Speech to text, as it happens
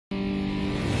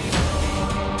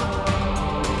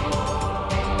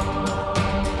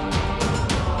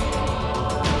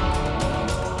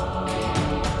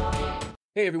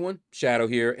Hey everyone, Shadow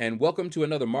here, and welcome to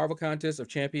another Marvel Contest of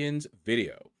Champions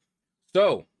video.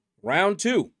 So, round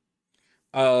 2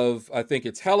 of, I think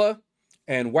it's Hela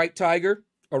and White Tiger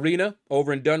Arena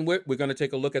over in Dunwich. We're going to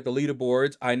take a look at the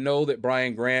leaderboards. I know that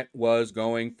Brian Grant was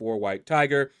going for White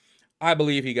Tiger. I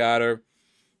believe he got her,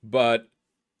 but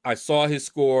I saw his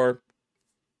score.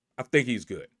 I think he's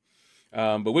good.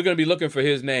 But we're going to be looking for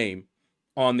his name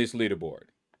on this leaderboard.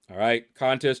 All right,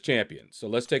 contest champions. So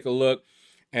let's take a look.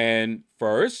 And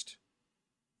first,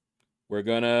 we're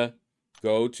going to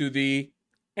go to the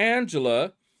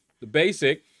Angela, the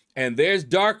basic. And there's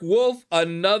Dark Wolf,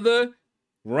 another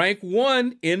rank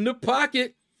 1 in the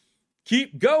pocket.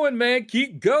 Keep going, man.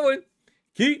 Keep going.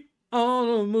 Keep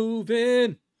on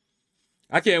moving.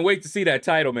 I can't wait to see that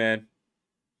title, man.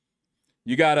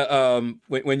 You got to,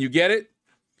 when you get it,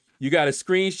 you got to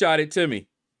screenshot it to me.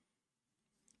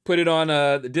 Put it on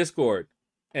the Discord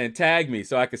and tag me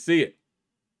so I can see it.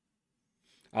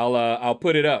 I'll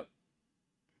put it up.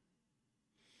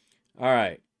 All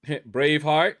right.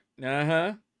 Braveheart.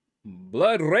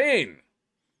 Blood Rain.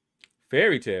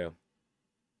 Fairy Tale.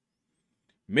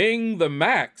 Ming the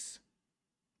Max.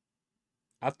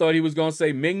 I thought he was going to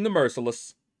say Ming the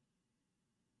Merciless.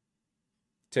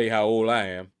 Tell you how old I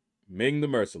am. Ming the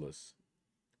Merciless.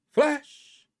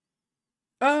 Flash.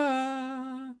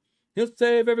 He'll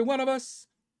save every one of us.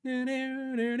 How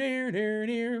many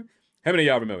of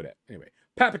y'all remember that? Anyway.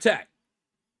 App Tag.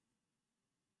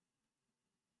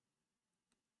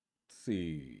 Let's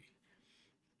see.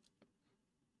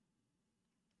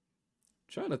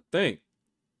 Trying to think.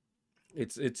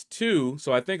 It's 2,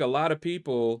 so I think a lot of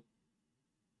people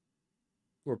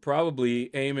were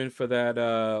probably aiming for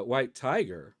that White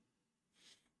Tiger.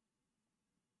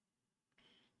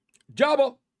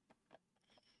 Jabba.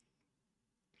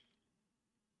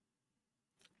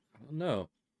 I don't know.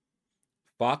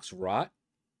 Fox Rot.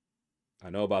 I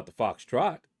know about the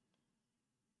Foxtrot.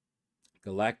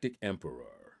 Galactic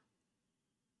Emperor.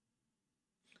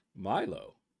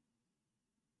 Milo.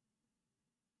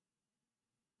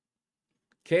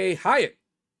 K. Hyatt.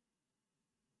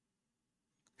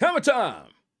 Hammer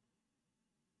Time.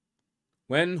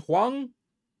 Wen Huang.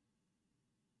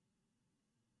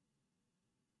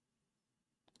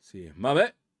 Let's see.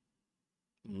 Mamet.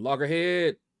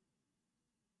 Loggerhead.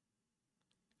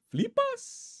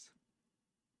 Flipas.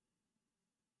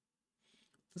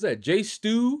 What's that? J.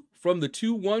 Stu from the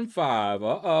 215.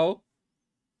 Uh-oh.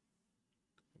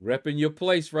 Repping your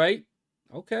place, right?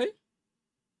 Okay.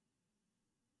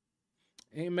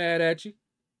 Ain't mad at you.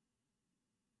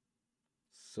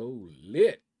 So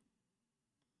lit.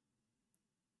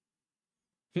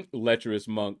 Lecherous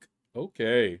Monk.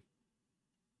 Okay.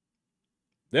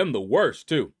 Them the worst,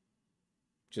 too.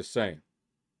 Just saying.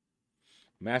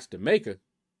 Master Maker.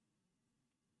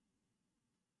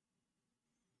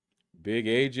 Big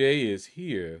AJ is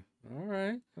here. All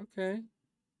right. Okay.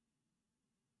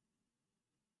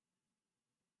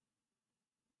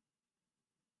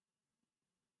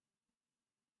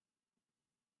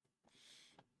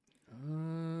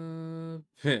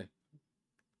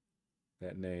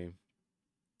 That name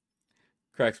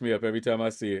cracks me up every time I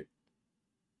see it.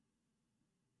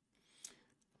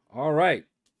 All right.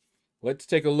 Let's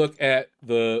take a look at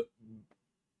the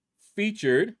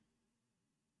featured.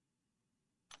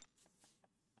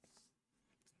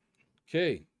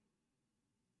 Okay.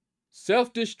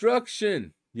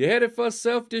 Self-destruction. You headed for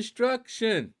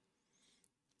self-destruction.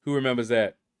 Who remembers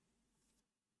that?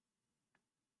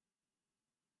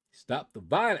 Stop the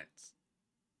violence.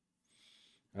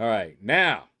 All right.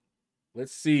 Now,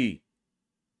 let's see.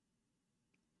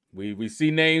 We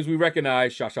see names we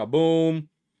recognize. Shasha Boom.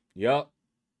 Yup.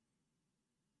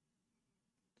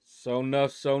 So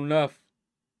enough, so enough.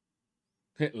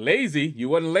 Lazy. You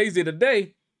wasn't lazy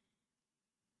today.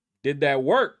 Did that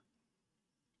work?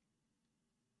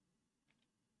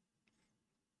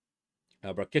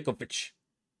 Abrakikovich.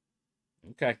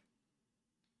 Okay.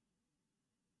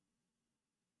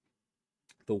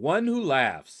 The One Who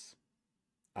Laughs.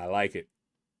 I like it.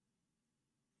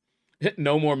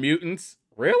 No more mutants?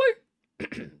 Really?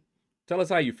 Tell us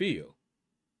how you feel.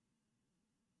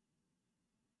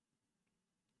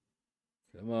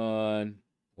 Come on.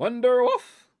 Wonder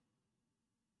Wolf.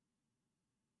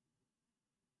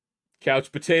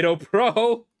 Couch Potato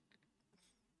Pro.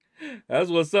 That's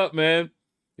what's up, man.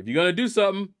 If you're going to do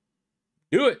something,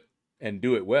 do it. And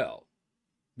do it well.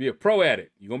 Be a pro at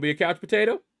it. You going to be a couch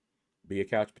potato? Be a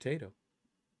couch potato.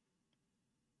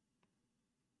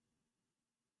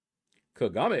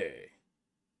 Kagame.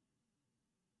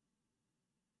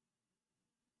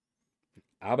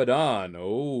 Abaddon.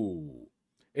 Oh.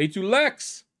 A2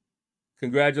 Lex.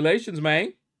 Congratulations,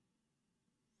 man.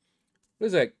 What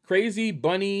is that? Crazy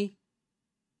Bunny?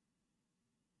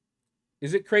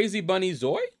 Is it Crazy Bunny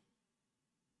Zoe?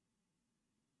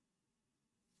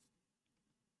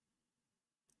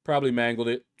 Probably mangled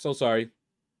it. So sorry.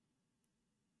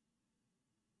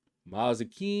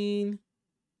 Mazakeen.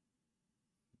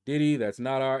 Diddy, that's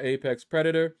not our apex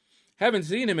predator. Haven't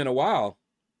seen him in a while.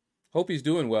 Hope he's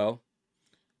doing well.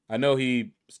 I know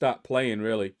he stopped playing,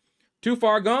 really. Too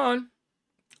far gone.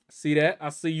 See that? I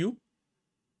see you.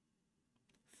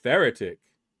 Ferretic.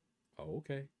 Oh,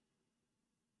 okay.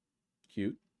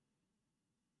 Cute.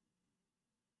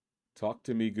 Talk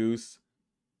to me, Goose.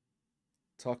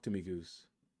 Talk to me, Goose.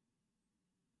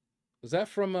 Was that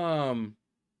from,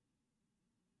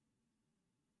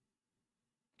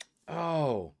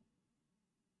 oh.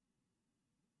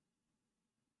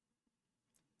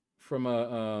 From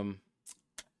what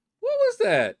was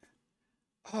that?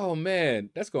 Oh, man.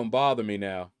 That's going to bother me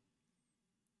now.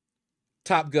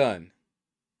 Top Gun.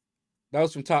 That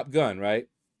was from Top Gun, right?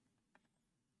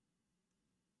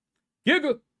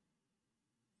 Giggle.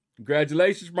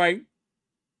 Congratulations, Mike.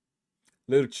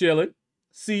 Little chillin'.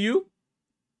 See you.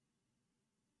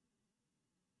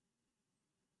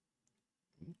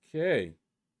 Okay.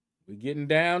 We're getting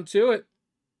down to it.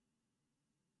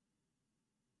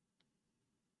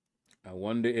 I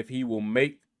wonder if he will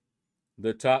make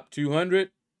the top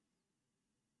 200.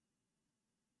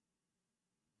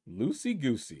 Loosey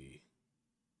Goosey.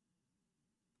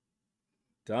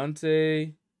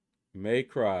 Dante May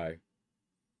Cry.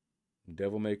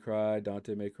 Devil May Cry.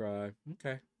 Dante May Cry.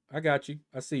 Okay. I got you.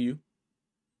 I see you.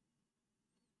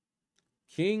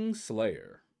 King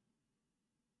Slayer.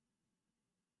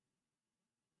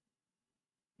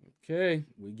 Okay.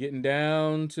 We're getting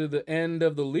down to the end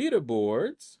of the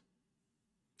leaderboards.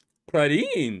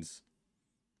 Pradines.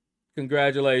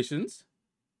 Congratulations.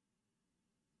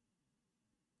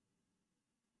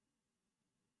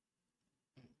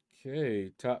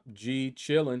 Okay, Top G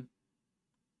chilling.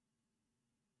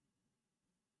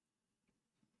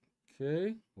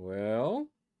 Okay, well.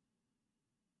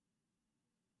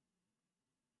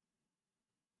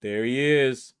 There he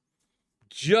is.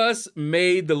 Just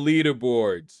made the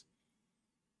leaderboards.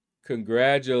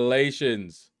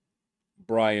 Congratulations,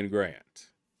 Brian Grant.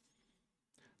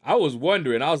 I was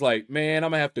wondering, I was like, man,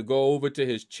 I'm going to have to go over to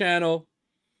his channel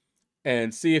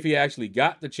and see if he actually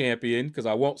got the champion because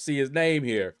I won't see his name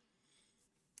here.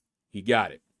 He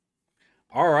got it.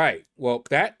 All right. Well,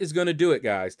 that is going to do it,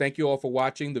 guys. Thank you all for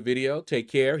watching the video. Take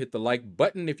care. Hit the like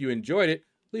button if you enjoyed it.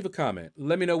 Leave a comment.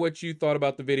 Let me know what you thought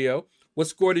about the video. What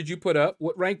score did you put up?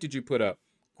 What rank did you put up?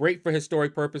 Great for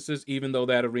historic purposes, even though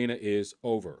that arena is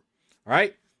over. All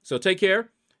right. So take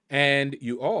care, and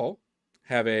you all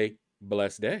have a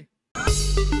blessed day.